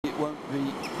won't be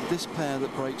this pair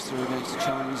that breaks through against the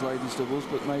Chinese ladies doubles,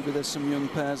 but maybe there's some young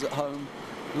pairs at home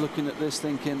looking at this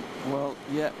thinking, well,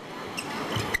 yeah,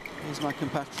 here's my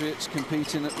compatriots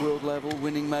competing at world level,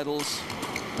 winning medals.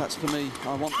 That's for me.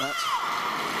 I want that.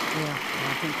 Yeah,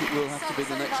 I think it will have to be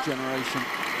the next generation.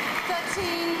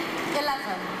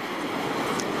 13-11.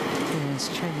 Yes,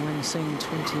 Chen Wen-Sing,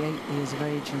 28 years of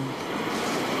age, and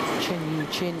Chen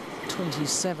Yu-Chin,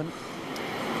 27.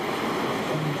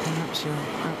 And perhaps you're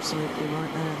absolutely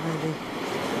right there, maybe.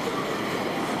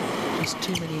 Just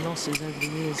too many losses over the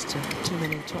years to too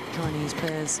many top Chinese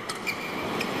pairs.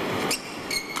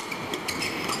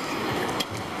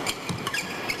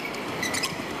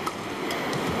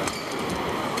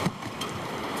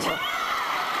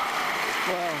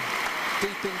 Well,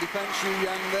 deep in defence, Yu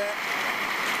Yang there.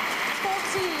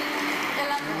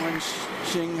 14-11. Wen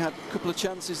Xing had a couple of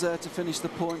chances there to finish the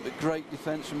point, but great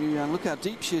defence from Yu Yang. Look how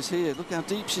deep she is here. Look how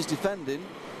deep she's defending,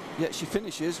 yet she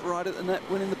finishes right at the net,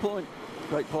 winning the point.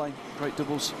 Great play, great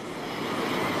doubles.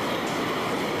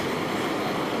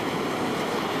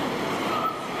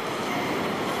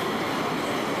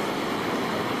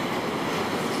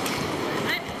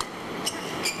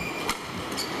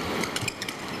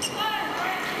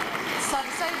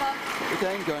 The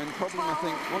game going, problem, I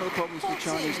think, one of the problems for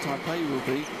Chinese Taipei will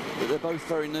be that they're both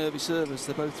very nervy servers.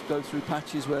 They both go through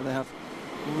patches where they have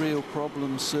real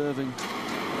problems serving.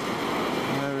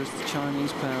 Whereas the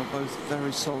Chinese pair are both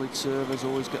very solid servers,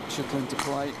 always get the shuttle into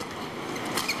play. And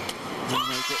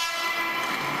they get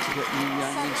Yu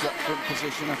Yang into that front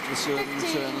position after the serving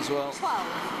return as well. I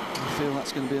feel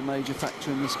that's going to be a major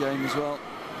factor in this game as well.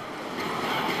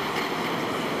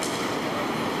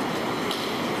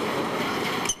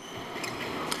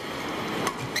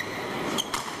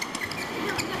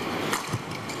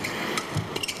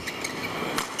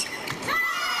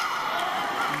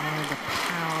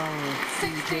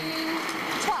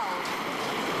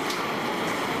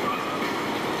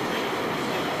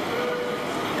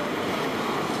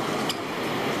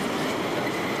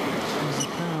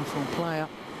 Player.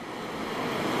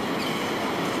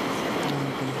 And the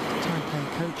Taipei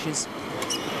coaches.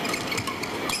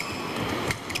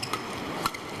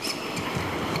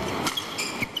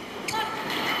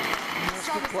 That's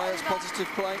good play, it's positive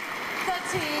play.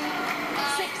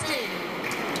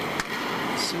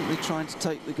 13-16. Simply trying to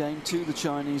take the game to the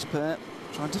Chinese pair,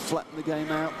 trying to flatten the game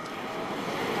out.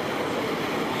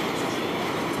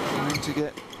 Trying to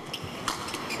get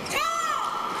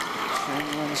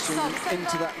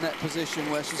into that net position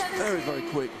where she's very, very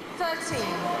quick. 13.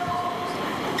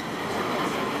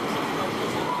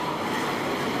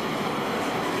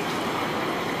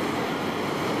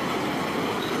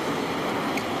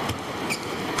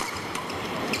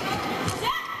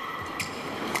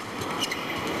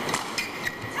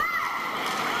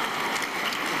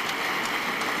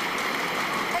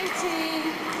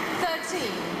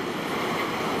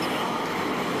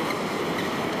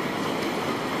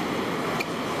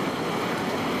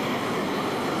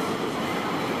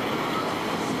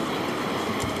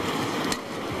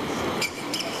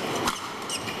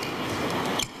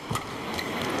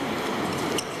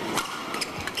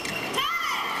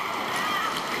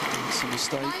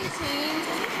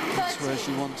 That's where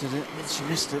she wanted it, and she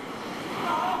missed it.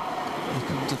 They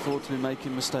can't afford to be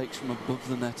making mistakes from above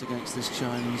the net against this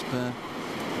Chinese pair.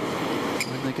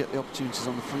 When they get the opportunities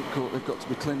on the front court, they've got to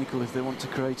be clinical if they want to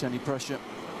create any pressure.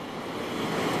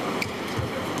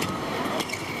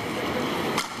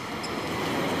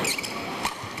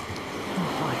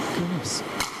 Oh my goodness.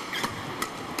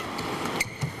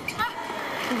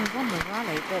 They won the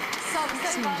rally, but it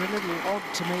seemed a little odd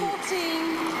to me.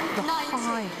 14, the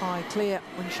 19. high clear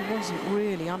when she wasn't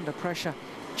really under pressure.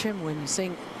 Chen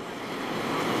Wen-Sing.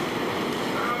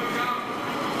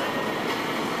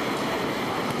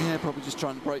 Yeah, probably just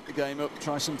trying to break the game up,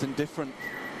 try something different.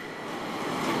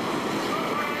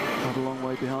 Had a long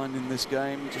way behind in this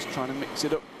game, just trying to mix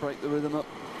it up, break the rhythm up.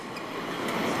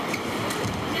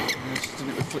 Yeah, she's done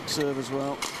it with flick serve as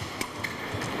well.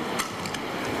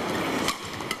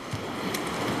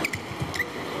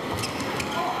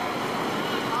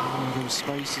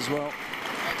 Space as well.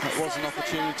 That was an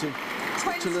opportunity.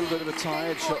 Looked a little bit of a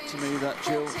tired shot to me, that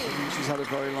Jill. I think she's had a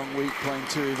very long week playing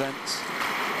 2 events.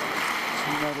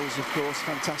 2 medals, of course,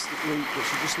 fantastic week, but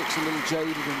she just looks a little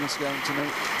jaded in this game to me.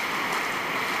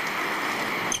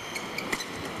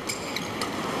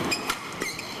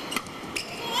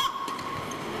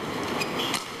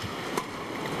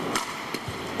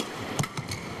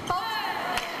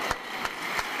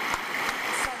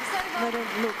 They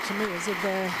don't look to me as if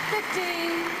they're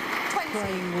 15, 20.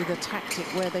 playing with a tactic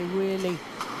where they really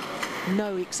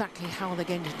know exactly how they're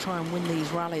going to try and win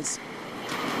these rallies.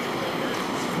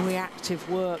 Reactive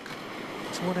work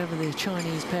to whatever the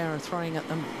Chinese pair are throwing at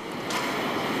them.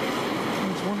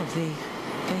 There's one of the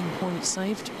game points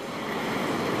saved.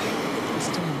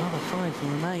 Still another 5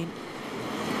 will remain.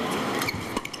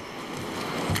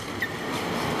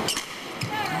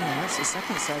 Oh, that's the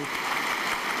second save.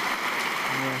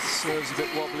 Yeah, serve's a bit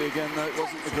wobbly again, though. It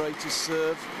wasn't the greatest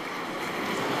serve.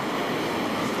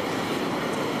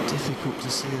 Difficult to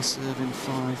see a serve in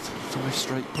five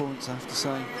straight points, I have to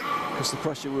say, because the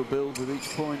pressure will build with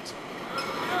each point.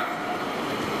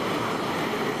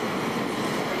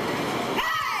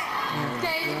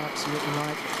 Yeah, you're absolutely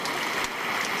right.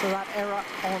 So that error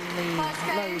on the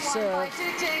low serve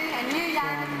from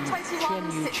Chen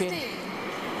Yu-Chin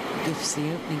gives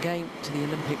the opening game to the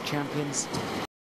Olympic champions.